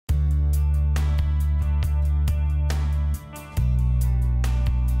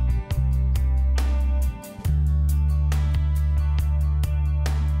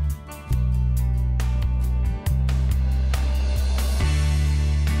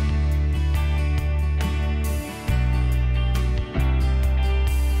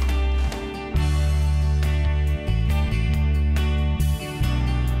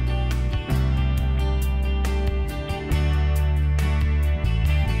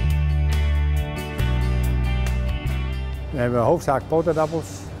We hebben hoofdzaak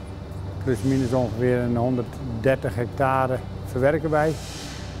potaardappels, plus minus ongeveer een 130 hectare verwerken wij.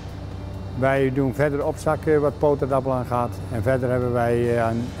 Wij doen verder opzakken wat potaardappel aangaat. En verder hebben wij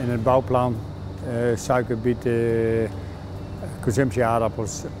in het bouwplan suikerbieten,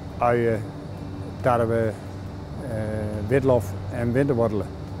 consumptieaardappels, uien, tarwe, witlof en winterwortelen.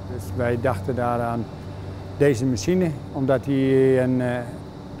 Dus wij dachten daaraan deze machine, omdat hij een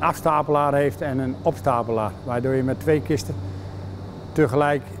afstapelaar heeft en een opstapelaar, waardoor je met 2 kisten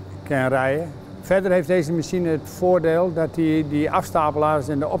tegelijk kan rijden. Verder heeft deze machine het voordeel dat die afstapelaars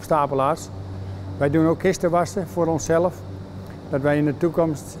en de opstapelaars, wij doen ook kisten wassen voor onszelf, dat wij in de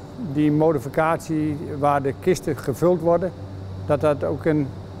toekomst die modificatie waar de kisten gevuld worden, dat ook een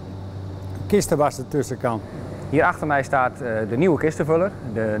kistenwasser tussen kan. Hier achter mij staat de nieuwe kistenvuller,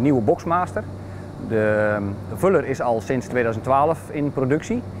 de nieuwe boxmaster. De vuller is al sinds 2012 in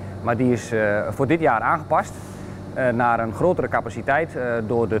productie, maar die is voor dit jaar aangepast naar een grotere capaciteit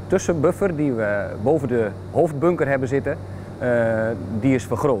door de tussenbuffer die we boven de hoofdbunker hebben zitten, die is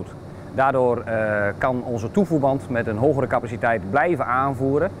vergroot. Daardoor kan onze toevoerband met een hogere capaciteit blijven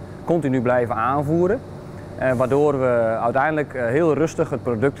aanvoeren, continu blijven aanvoeren, waardoor we uiteindelijk heel rustig het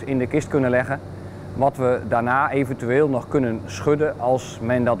product in de kist kunnen leggen, wat we daarna eventueel nog kunnen schudden als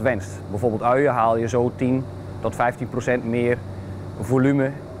men dat wenst. Bijvoorbeeld uien haal je zo 10 tot 15% meer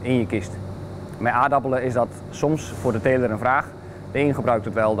volume in je kist. Met aardappelen is dat soms voor de teler een vraag. De een gebruikt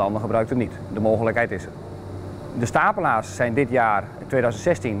het wel, de ander gebruikt het niet. De mogelijkheid is er. De stapelaars zijn dit jaar,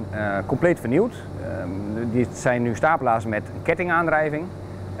 2016, compleet vernieuwd. Die zijn nu stapelaars met kettingaandrijving.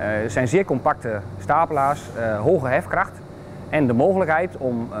 Het zijn zeer compacte stapelaars, hoge hefkracht. En de mogelijkheid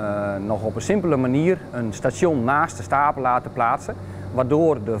om nog op een simpele manier een station naast de stapelaar te plaatsen,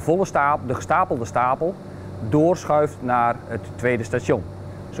 waardoor de gestapelde stapel doorschuift naar het tweede station.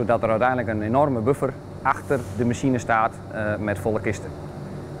 Zodat er uiteindelijk een enorme buffer achter de machine staat met volle kisten.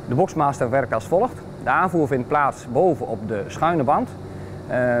 De boxmaster werkt als volgt. De aanvoer vindt plaats boven op de schuine band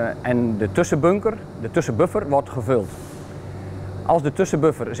en de tussenbunker, de tussenbuffer, wordt gevuld. Als de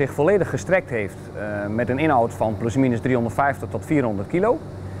tussenbuffer zich volledig gestrekt heeft met een inhoud van plusminus 350 tot 400 kilo,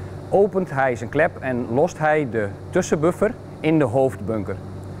 opent hij zijn klep en lost hij de tussenbuffer in de hoofdbunker.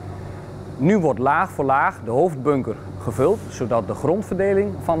 Nu wordt laag voor laag de hoofdbunker gevuld, zodat de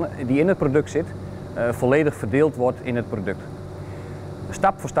grondverdeling die in het product zit volledig verdeeld wordt in het product.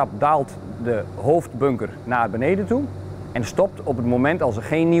 Stap voor stap daalt de hoofdbunker naar beneden toe en stopt op het moment als er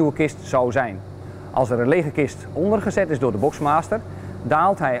geen nieuwe kist zou zijn. Als er een lege kist ondergezet is door de boxmaster,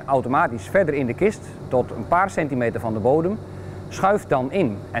 daalt hij automatisch verder in de kist tot een paar centimeter van de bodem, schuift dan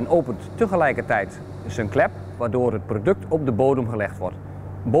in en opent tegelijkertijd zijn klep, waardoor het product op de bodem gelegd wordt.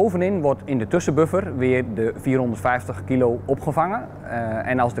 Bovenin wordt in de tussenbuffer weer de 450 kilo opgevangen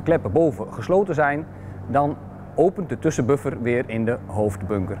en als de kleppen boven gesloten zijn, dan opent de tussenbuffer weer in de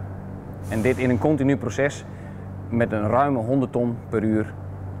hoofdbunker. En dit in een continu proces met een ruime 100 ton per uur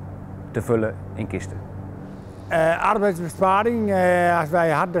te vullen in kisten. Arbeidsbesparing, als wij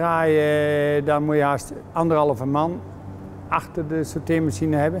hard draaien, dan moet je haast 1,5 man achter de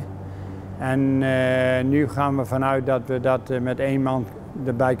sorteermachine hebben. En nu gaan we vanuit dat we dat met 1 man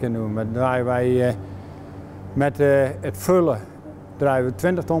erbij kunnen doen. Dan draaien wij met het vullen draaien we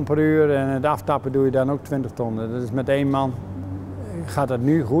 20 ton per uur en het aftappen doe je dan ook 20 ton. Dat is met 1 man gaat dat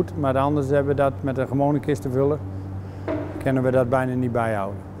nu goed, maar anders hebben we dat met een gewone kistenvuller, kunnen we dat bijna niet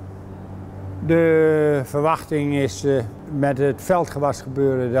bijhouden. De verwachting is met het veldgewas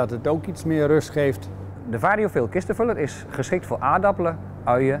gebeuren dat het ook iets meer rust geeft. De Vario Fill kistenvuller is geschikt voor aardappelen,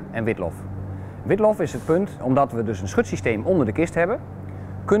 uien en witlof. Witlof is het punt, omdat we dus een schudsysteem onder de kist hebben,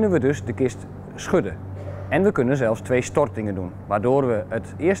 kunnen we dus de kist schudden. En we kunnen zelfs 2 stortingen doen, waardoor we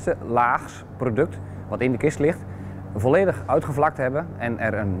het eerste laags product wat in de kist ligt volledig uitgevlakt hebben en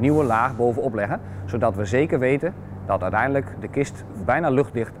er een nieuwe laag bovenop leggen, zodat we zeker weten dat uiteindelijk de kist bijna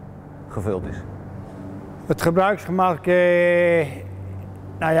luchtdicht gevuld is. Het gebruiksgemak,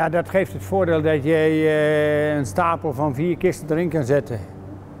 nou ja, dat geeft het voordeel dat je een stapel van 4 kisten erin kan zetten.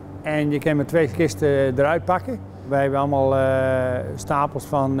 En je kan met 2 kisten eruit pakken. Wij hebben allemaal stapels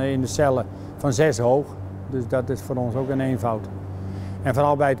in de cellen van 6 hoog. Dus dat is voor ons ook een eenvoud. En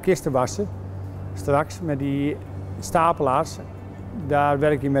vooral bij het kistenwassen, straks met die stapelaars, daar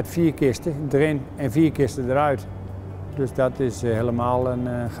werk je met 4 kisten erin en 4 kisten eruit. Dus dat is helemaal een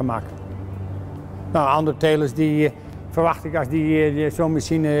gemak. Nou, andere telers die verwacht ik als die zo'n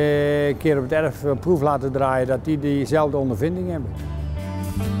machine een keer op het erf proef laten draaien, dat die diezelfde ondervinding hebben.